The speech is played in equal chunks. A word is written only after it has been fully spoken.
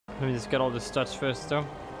Let me just get all the studs first, though.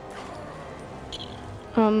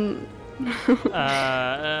 That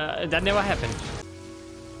never happened.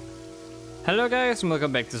 Hello guys, and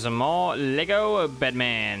welcome back to some more Lego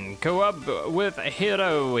Batman co-op with a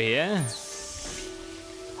hero here.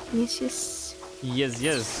 Yes.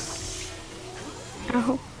 Yes.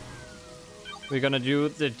 Ow. We're gonna do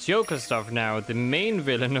the Joker stuff now, the main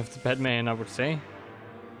villain of the Batman, I would say.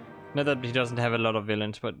 Not that he doesn't have a lot of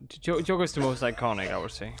villains, but Joker's the most iconic, I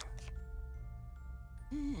would say.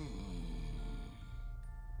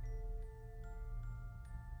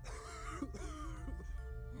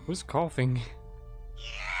 Who's coughing?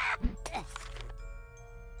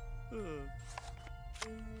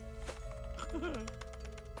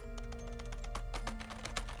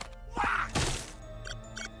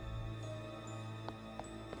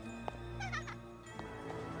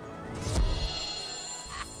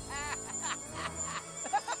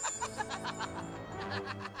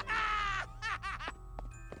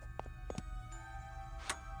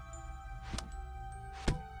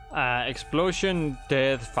 Explosion,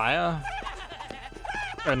 death, fire,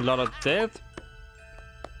 and a lot of death.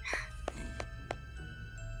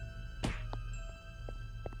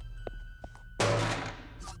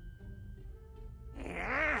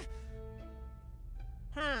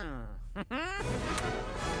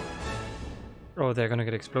 Oh, they're gonna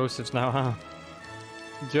get explosives now, huh?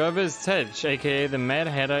 Jarvis Tetch, aka the Mad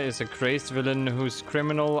Hatter, is a crazed villain whose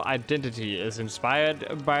criminal identity is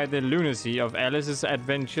inspired by the lunacy of Alice's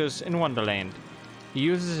adventures in Wonderland. He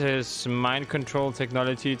uses his mind control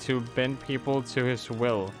technology to bend people to his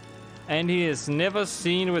will, and he is never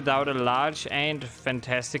seen without a large and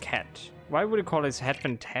fantastic hat. Why would you call his hat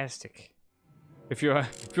fantastic? If you're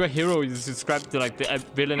a hero, you describe the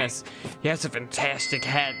villain as he has a fantastic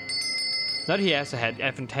hat. Not he has a hat,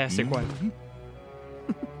 a fantastic one.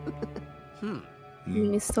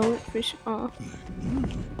 Mini swordfish off.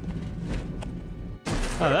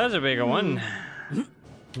 Oh, that's a bigger one.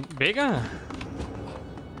 Bigger?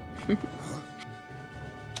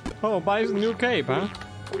 Oh, buys a new cape, huh?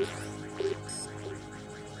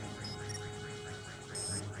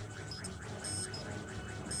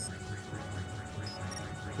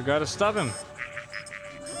 We gotta stop him.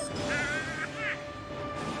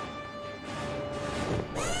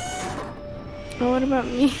 Oh, what about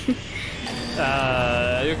me?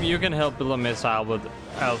 You can help build a missile with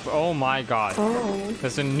Elf. Oh my god. Oh.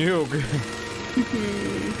 That's a nuke.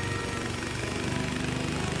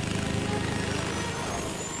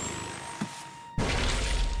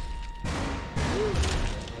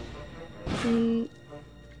 Oh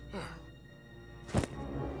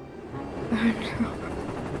no.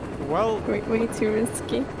 Well, Way too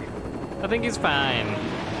risky. I think he's fine.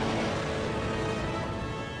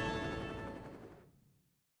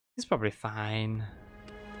 He's probably fine.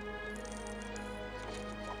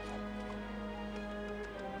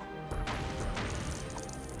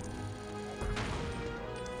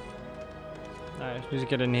 Alright, let's just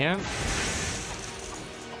get in here.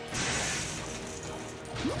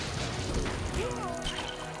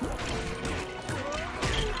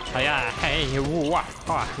 Hiya, hey, wah,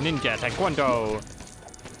 ninja taekwondo.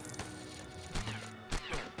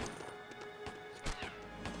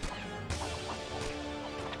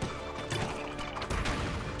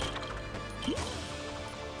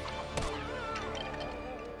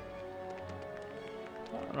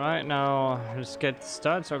 Right now, let's get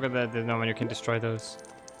studs. Okay, no one you can destroy those.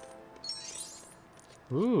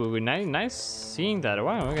 Ooh, nice seeing that.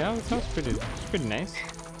 Wow, okay, that sounds pretty nice.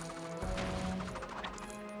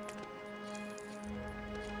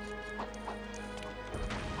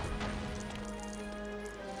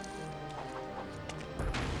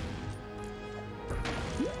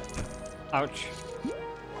 Ouch.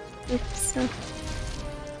 Oops.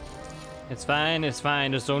 It's fine. It's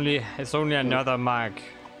fine. It's only another mark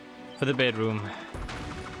for the bedroom.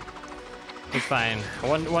 It's fine.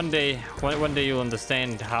 One day you'll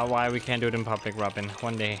understand why we can't do it in public, Robin.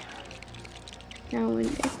 One day. Yeah, one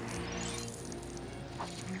day.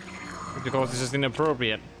 Because it's just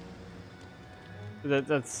inappropriate.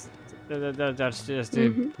 That's just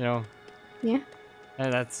you know. Yeah.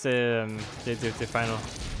 That's the final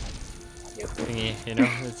thingy. You know.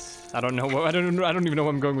 It's. I don't know. I don't even know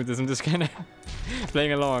where I'm going with this. I'm just kind of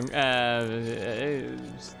playing along.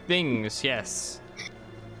 Things, yes.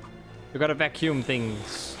 You gotta vacuum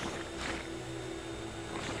things.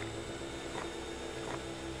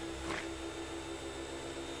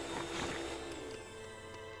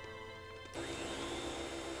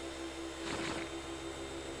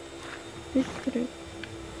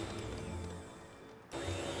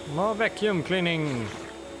 More vacuum cleaning.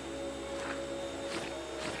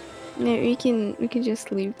 No, we can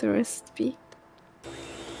just leave the rest be.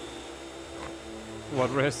 What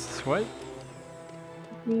rests? What?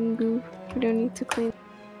 Green goo. We don't need to clean.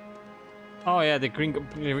 Oh yeah, the green.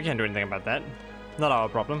 We can't do anything about that. Not our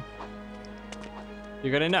problem.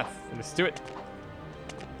 You got enough. Let's do it.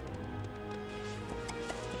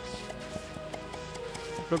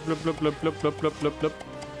 Blub blub blub blub blub blub blub blub blub.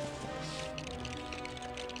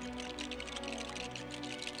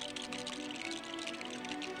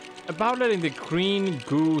 About letting the green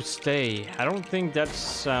goo stay. I don't think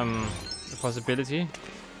that's a possibility.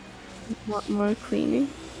 Want more cleaning?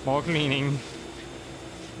 More cleaning.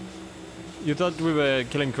 You thought we were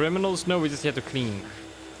killing criminals? No, we just had to clean.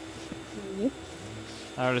 Yep.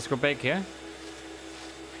 Alright, let's go back here.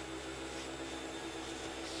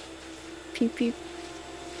 Peep peep.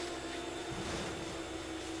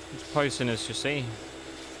 It's poisonous, you say?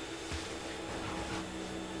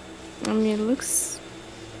 I mean, it looks.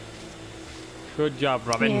 Good job,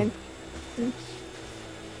 Robin. Yeah.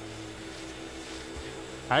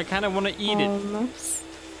 I kind of want to eat it. Almost.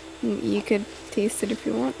 You could taste it if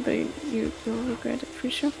you want, but you'll regret it for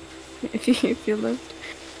sure. If you lived.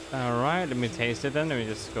 Alright, let me taste it then. Let me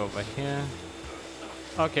just go over here.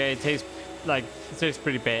 Okay, it tastes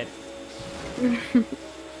pretty bad.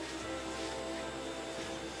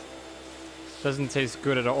 Doesn't taste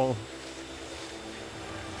good at all.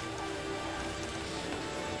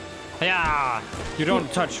 Yeah, you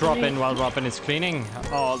don't touch Robin while Robin is cleaning.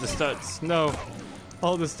 All the studs. No,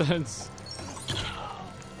 all the studs.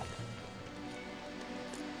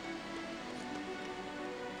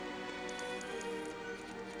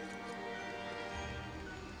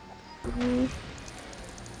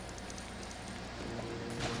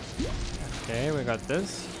 Okay, we got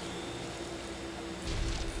this.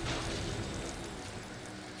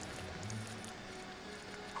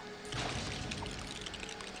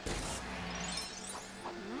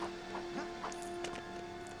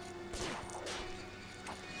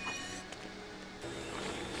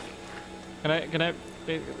 Can I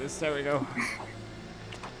this? There we go.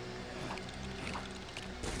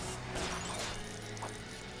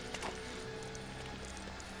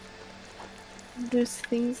 There's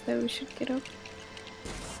things that we should get up.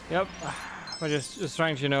 Yep. We're just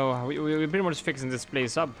trying to, you know, we're pretty much fixing this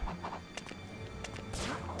place up.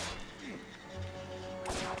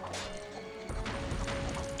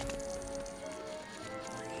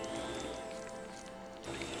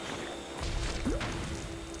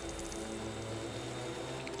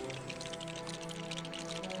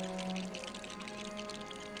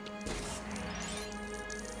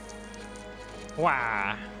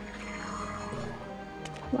 Wow.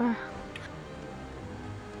 Wow.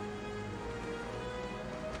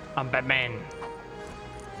 I'm Batman.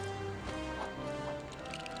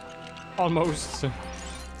 Almost.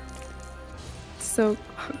 So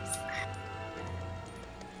close.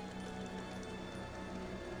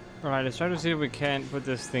 Alright, let's try to see if we can put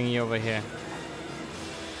this thingy over here.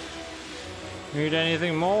 Need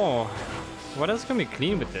anything more? What else can we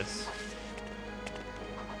clean with this?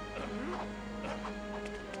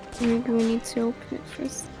 Maybe we need to open it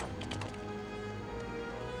first.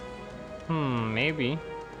 Maybe.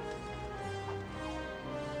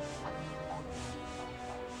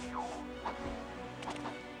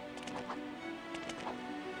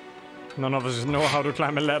 None of us know how to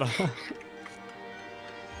climb a ladder.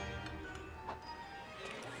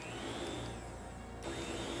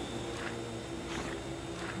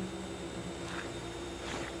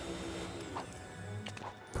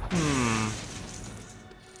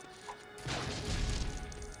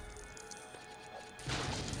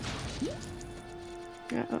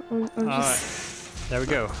 Alright, there we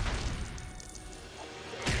go.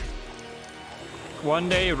 One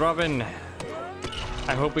day, Robin,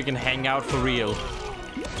 I hope we can hang out for real.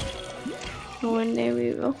 one day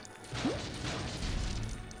we will.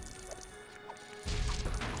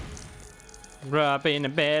 Robin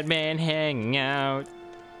and Batman hanging out.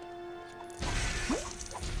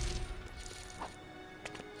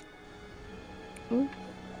 Ooh.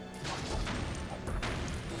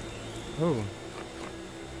 Oh.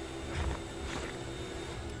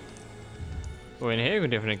 Oh, in here we can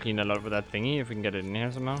definitely clean a lot with that thingy if we can get it in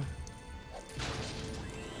here somehow.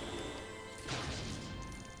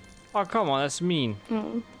 Oh, come on, that's mean.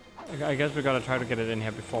 Oh. I guess we gotta try to get it in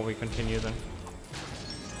here before we continue then.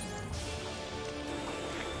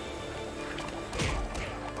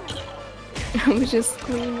 I was just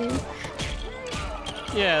cleaning.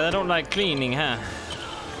 Yeah, they don't like cleaning, huh?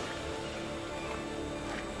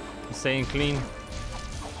 Staying clean.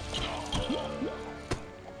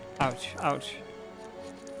 Ouch, ouch.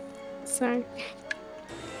 Sorry.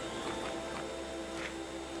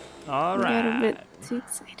 All I got a bit right. too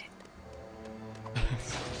excited.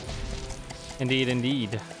 Indeed,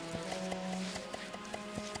 indeed.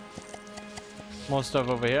 More stuff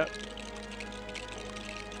over here.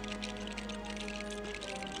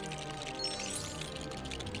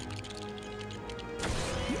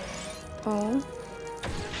 Oh.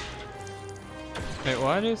 Wait,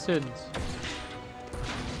 what is it?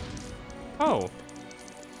 Oh.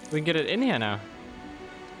 We can get it in here now.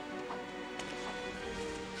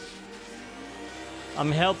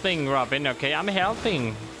 I'm helping, Robin, okay? I'm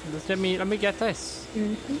helping. Just let me get this.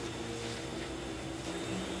 Mm-hmm.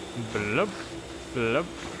 Blup, blup,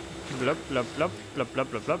 blup, blup, blup, blup,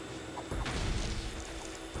 blup, blup, blup.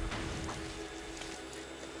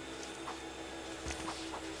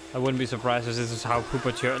 I wouldn't be surprised if this is how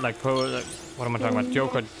Pooper, like, what am I talking about?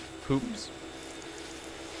 Joker poops.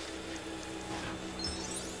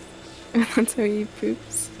 That's how he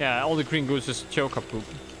poops. Yeah, all the green goose is Joker poop.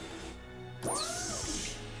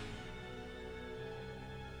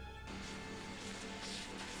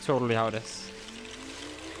 Totally how it is.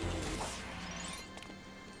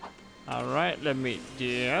 Alright, let me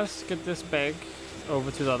just get this bag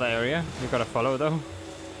over to the other area. You gotta follow though.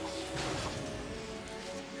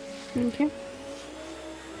 Okay.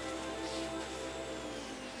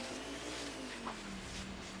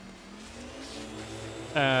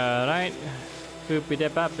 Right. Boopity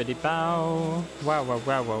boppity bow. Wow, wow,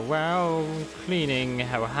 wow, wow, wow. Cleaning,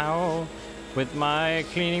 how, how. With my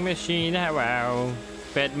cleaning machine, how, wow.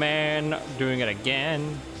 Batman doing it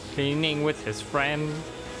again. Cleaning with his friend.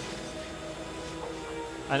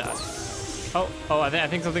 And, I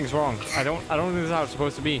think something's wrong. I don't think this is how it's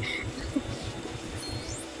supposed to be.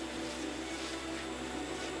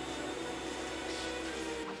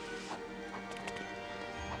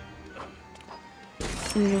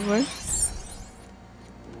 In reverse.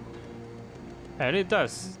 And it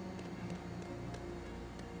does.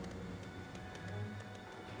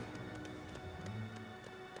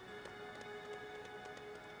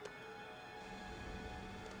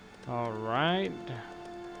 All right.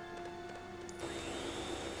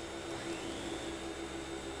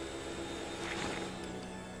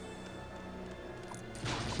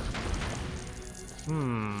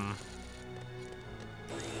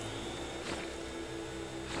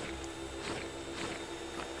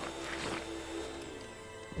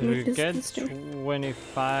 Did we get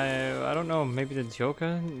 25? I don't know. Maybe the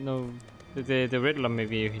Joker? No, the Riddler.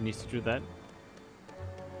 Maybe he needs to do that.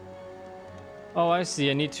 Oh, I see.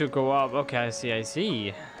 I need to go up. Okay, I see. I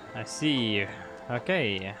see. I see.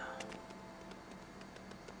 Okay.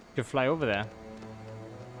 To fly over there.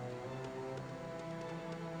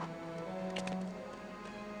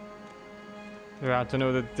 We have to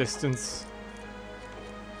know the distance.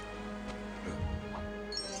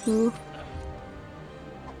 Ooh.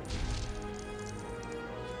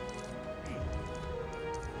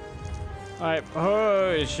 Alright.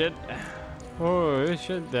 Oh shit. Oh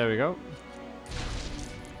shit. There we go.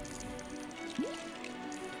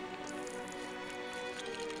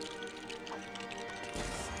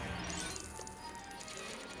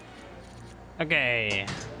 Okay.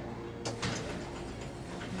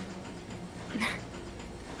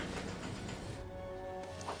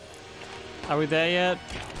 Are we there yet?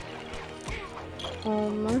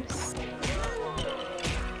 Almost.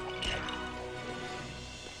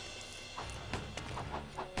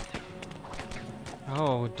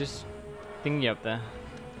 Oh, this thingy up there.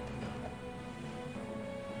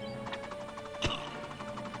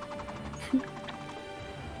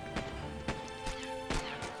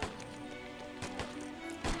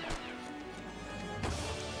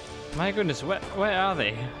 My goodness, where are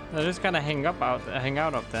they? They're just kind of hang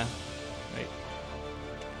out up there. Wait.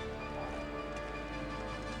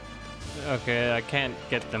 Okay, I can't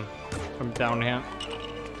get them from down here.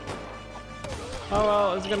 Oh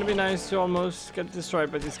well, it's gonna be nice to almost get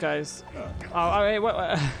destroyed by these guys. Oh, hey,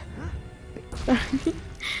 what?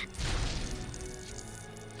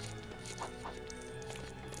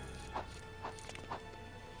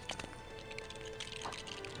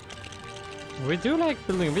 We do like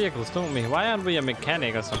building vehicles, don't we? Why aren't we a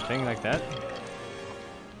mechanic or something like that?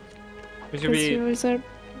 We should be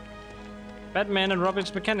Batman and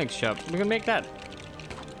Robin's mechanic shop. We can make that.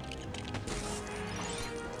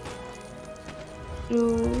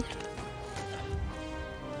 Ooh.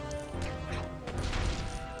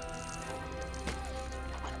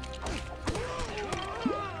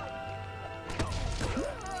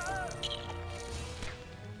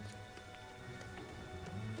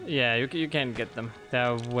 Yeah, you can't get them.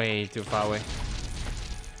 They're way too far away.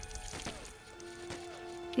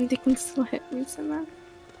 They can still hit me somehow.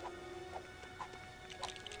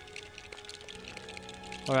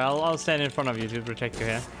 Well, I'll stand in front of you to protect you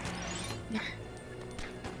here.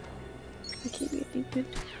 Okay, really good.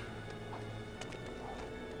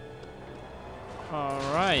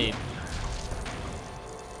 Alright.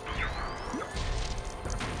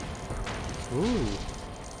 Ooh.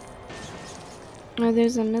 Oh,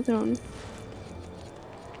 there's another one.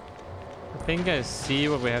 I think I see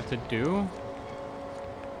what we have to do.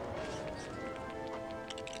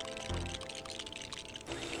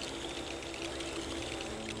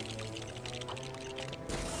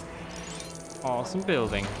 Awesome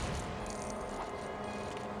building.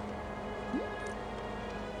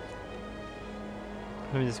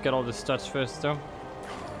 Let me just get all the studs first, though.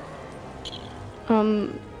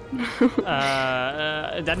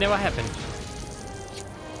 That never happened.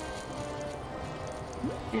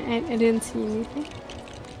 I didn't see anything.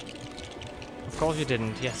 Of course you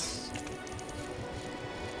didn't, yes.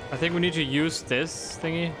 I think we need to use this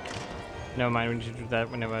thingy. Never mind, we need to do that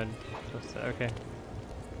whenever. Okay.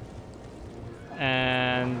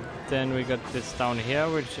 And then we got this down here,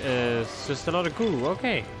 which is just a lot of goo.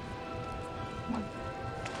 Okay.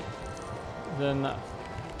 Then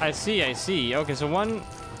I see. Okay, so one.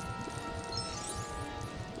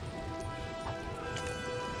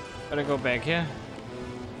 Gotta go back here.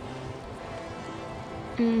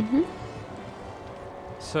 Mm-hmm.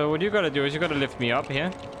 So what you gotta do is you gotta lift me up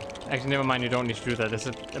here. Actually, never mind. You don't need to do that.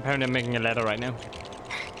 Apparently, I'm making a ladder right now.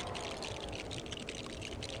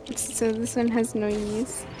 So this one has no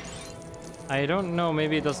use. I don't know.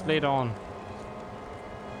 Maybe it does later on.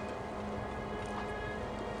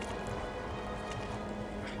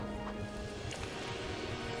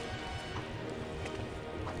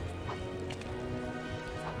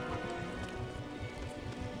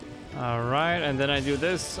 Alright, and then I do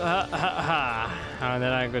this. And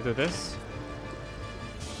then I go to this.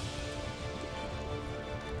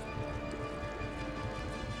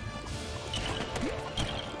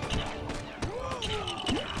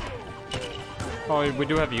 Oh, we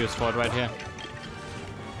do have use for it right here.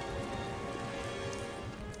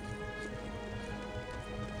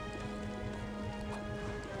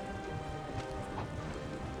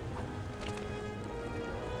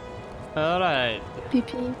 Alright.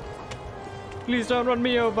 PP. Please don't run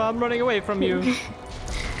me over, I'm running away from you.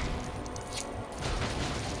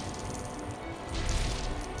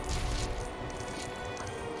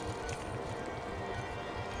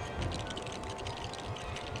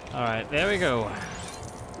 Alright, there we go.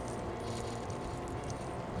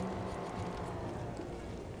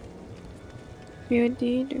 What do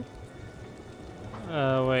you do?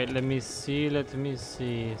 Wait, let me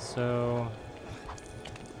see. So...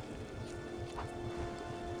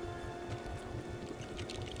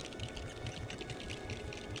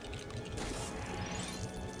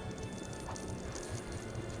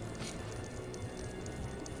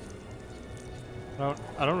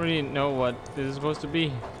 I don't really know what this is supposed to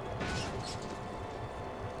be.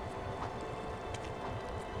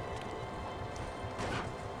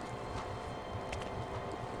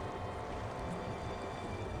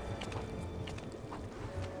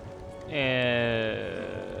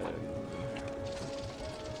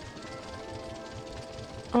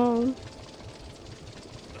 Oh.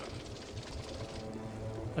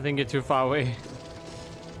 I think you're too far away.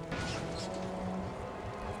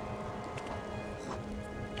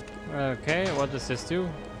 Okay, what does this do?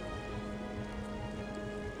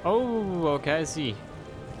 Oh, okay, I see.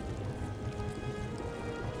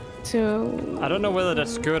 So... I don't know whether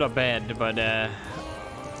that's good or bad, but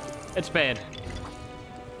it's bad.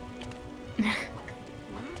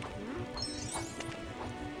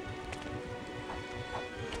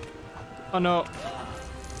 Oh no.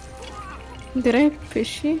 Did I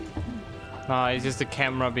push you? Nah, it's just the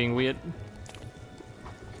camera being weird.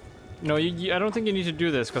 No, I don't think you need to do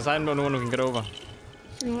this, because I'm the only one who can get over.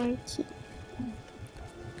 Okay.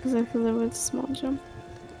 Because I feel there was a small jump.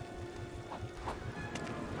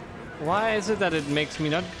 Why is it that it makes me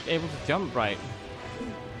not able to jump right?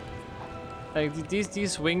 Like,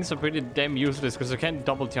 these wings are pretty damn useless, because I can't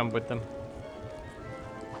double jump with them.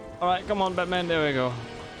 Alright, come on, Batman, there we go.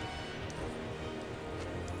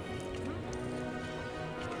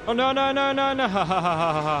 Oh no no no no no!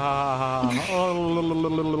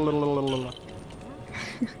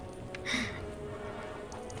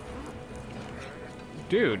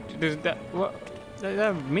 Dude, what does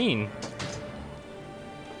that mean?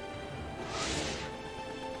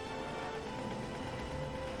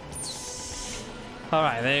 All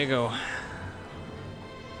right, there you go.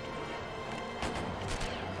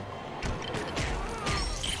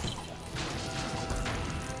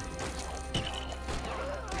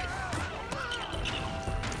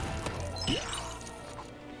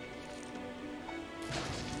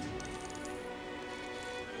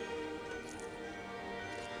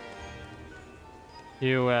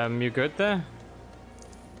 You good there?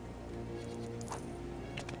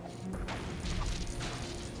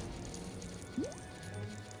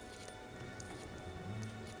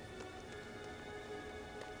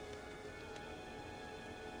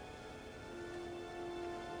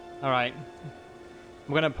 All right.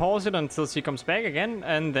 I'm gonna pause it until she comes back again,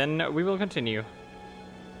 and then we will continue.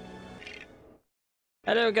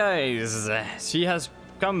 Hello guys, she has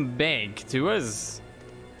come back to us.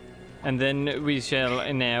 And then we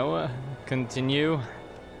shall now continue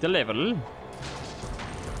the level.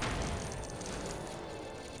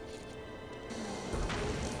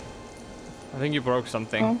 I think you broke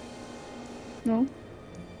something. Oh. No.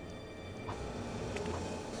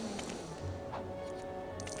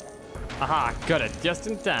 Aha, got it, just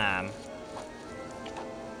in time.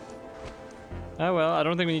 Oh well, I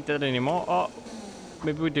don't think we need that anymore. Oh,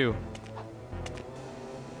 maybe we do.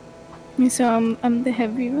 So I'm the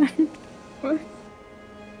heavy one. What?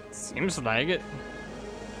 Seems like it.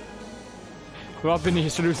 Robin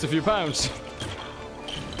needs to lose a few pounds.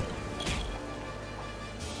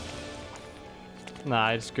 Nah,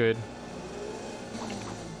 it's good.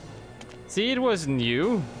 See, it wasn't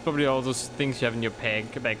you. Probably all those things you have in your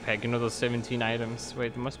backpack. You know, those 17 items.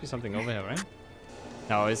 Wait, there must be something over here, right?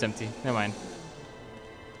 No, it's empty. Never mind.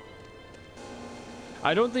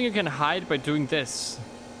 I don't think you can hide by doing this.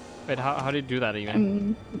 Wait, how do you do that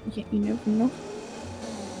even? Yeah, you never know.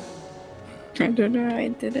 I don't know how I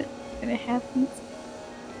did it, but it happens.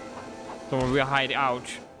 Don't worry, we'll hide out.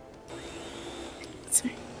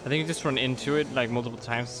 Sorry. I think you just run into it like multiple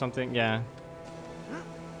times or something. Yeah.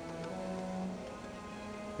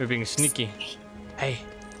 We're being sneaky. Hey.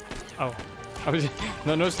 Oh.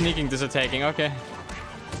 No sneaking, just attacking. Okay.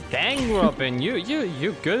 Dang, Robin, you're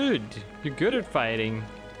good. You're good at fighting.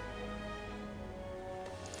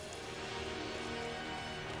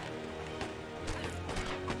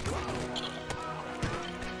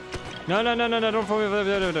 No, don't fall me.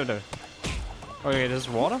 No. Okay, this is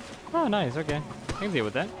water? Oh, nice, okay. I can deal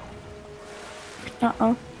with that.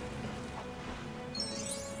 Uh-oh.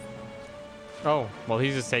 Oh, well,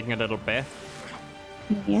 he's just taking a little bath.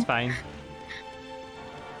 Yeah. It's fine.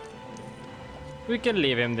 We can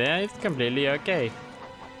leave him there, it's completely okay.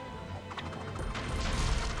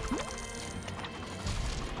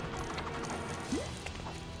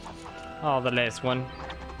 Oh, the last one.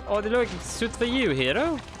 Oh, look, it's suit for you,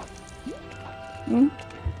 hero. Hmm?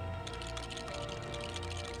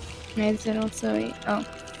 Is it also a... Oh.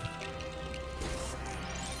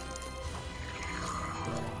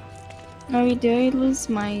 Are we do I lose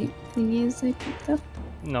my thingies I picked up?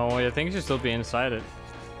 No, I think it should still be inside it.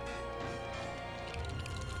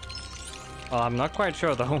 Well, I'm not quite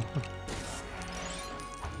sure though.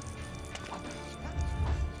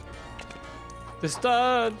 The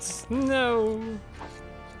studs! No!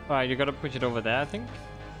 Alright, you gotta push it over there, I think.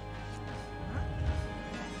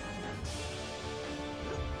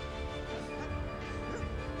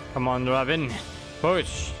 Come on, Robin.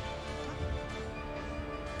 Push.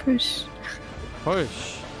 Push.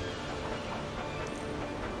 Push.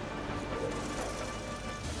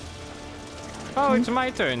 Oh, it's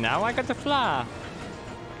my turn now. I got to fly.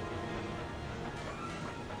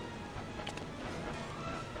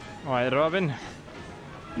 Alright, Robin.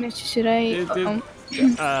 Should I...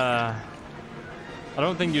 I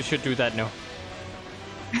don't think you should do that, no.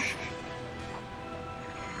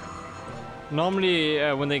 Normally,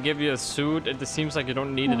 when they give you a suit, it seems like you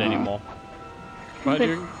don't need it anymore. But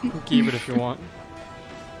you can keep it if you want.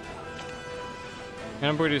 And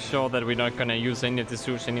I'm pretty sure that we're not gonna use any of the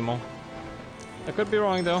suits anymore. I could be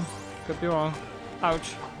wrong though. Could be wrong.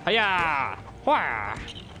 Ouch. Hiya! Wah!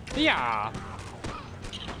 Yeah!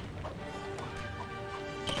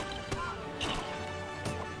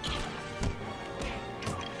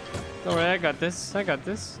 Don't worry, I got this. I got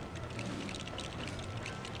this.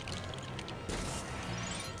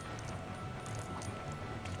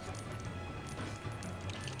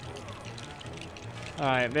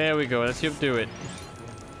 Alright, there we go. Let's see if do it.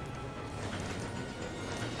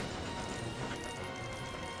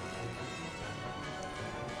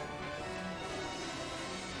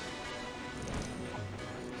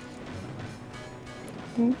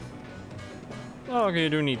 Oh, okay, you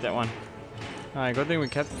do need that one. Alright, good thing we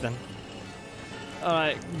kept it then.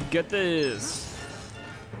 Alright, get this.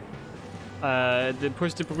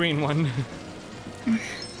 Push the green one.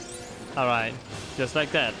 Alright, just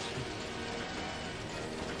like that.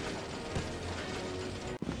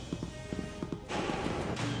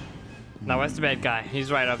 Now where's the bad guy?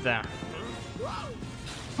 He's right up there.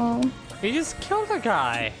 Oh. He just killed a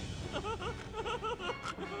guy.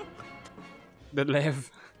 That live.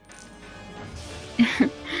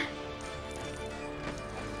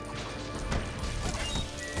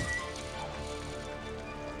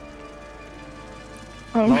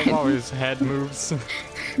 Oh, Love how his head moves.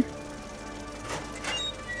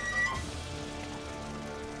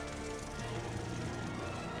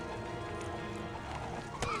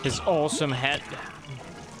 His awesome hat.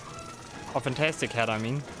 A fantastic hat, I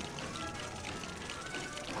mean.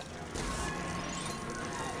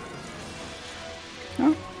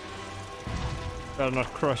 Huh? Better not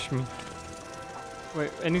crush me.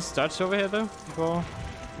 Wait, any studs over here though? Before?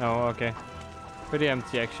 No, okay. Pretty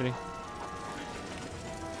empty actually.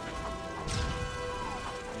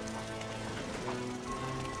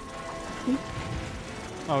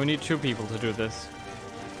 Oh, we need 2 people to do this.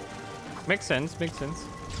 Makes sense, makes sense.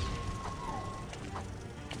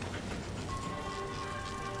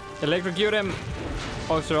 Electrocute him!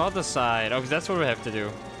 Oh, to the other side. Okay, that's what we have to do.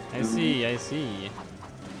 I see, I see.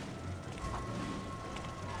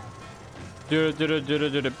 Do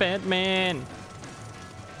the Batman!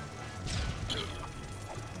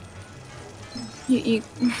 You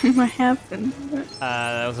what happened?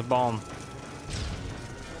 That was a bomb.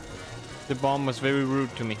 The bomb was very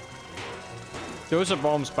rude to me. Those are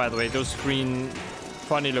bombs, by the way. Those green,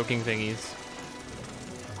 funny-looking thingies.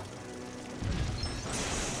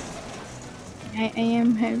 I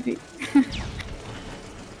am heavy.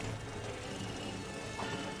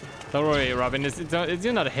 Don't worry, Robin.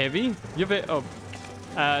 You're not heavy. You're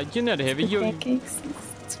not heavy. Pancakes.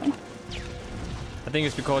 It's fine. I think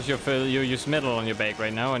it's because you use metal on your back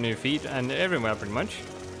right now, on your feet, and everywhere pretty much.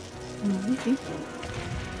 Okay.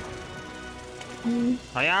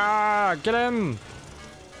 Hiya! Get him!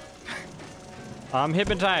 I'm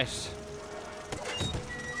hypnotized.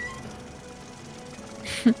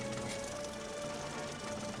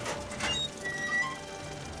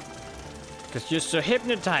 Because you're so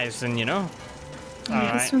hypnotizing, you know?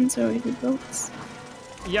 Yeah, this one's already built.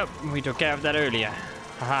 Yep, we took care of that earlier.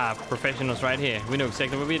 Haha, professionals right here. We know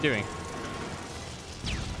exactly what we're doing.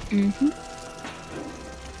 Mm-hmm.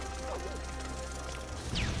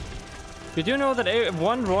 Did you know that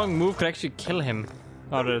one wrong move could actually kill him?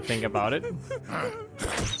 Now that I think about it.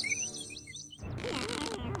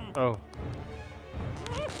 Oh.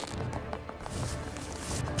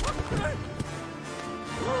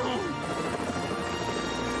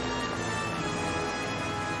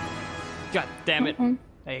 God damn it.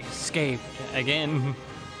 I escaped again.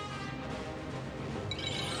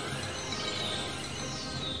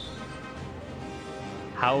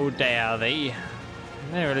 How dare they?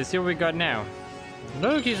 There, let's see what we got now.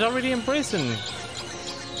 Look, he's already in prison.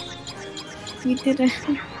 You did it.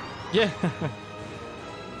 Yeah.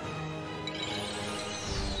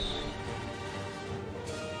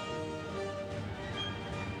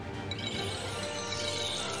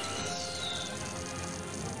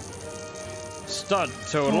 Stud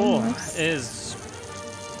total is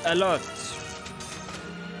a lot.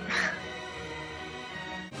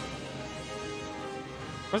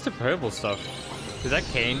 What's the purple stuff? Is that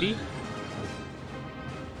candy?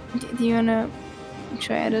 Do you wanna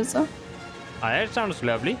try it as well? That sounds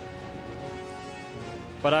lovely.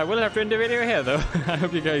 But I will have to end the video here though. I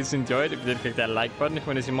hope you guys enjoyed. If you did, click that like button. If you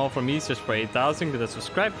want to see more from me, just for 8,000, click that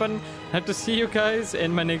subscribe button. I hope to see you guys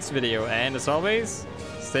in my next video. And as always,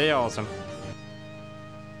 stay awesome.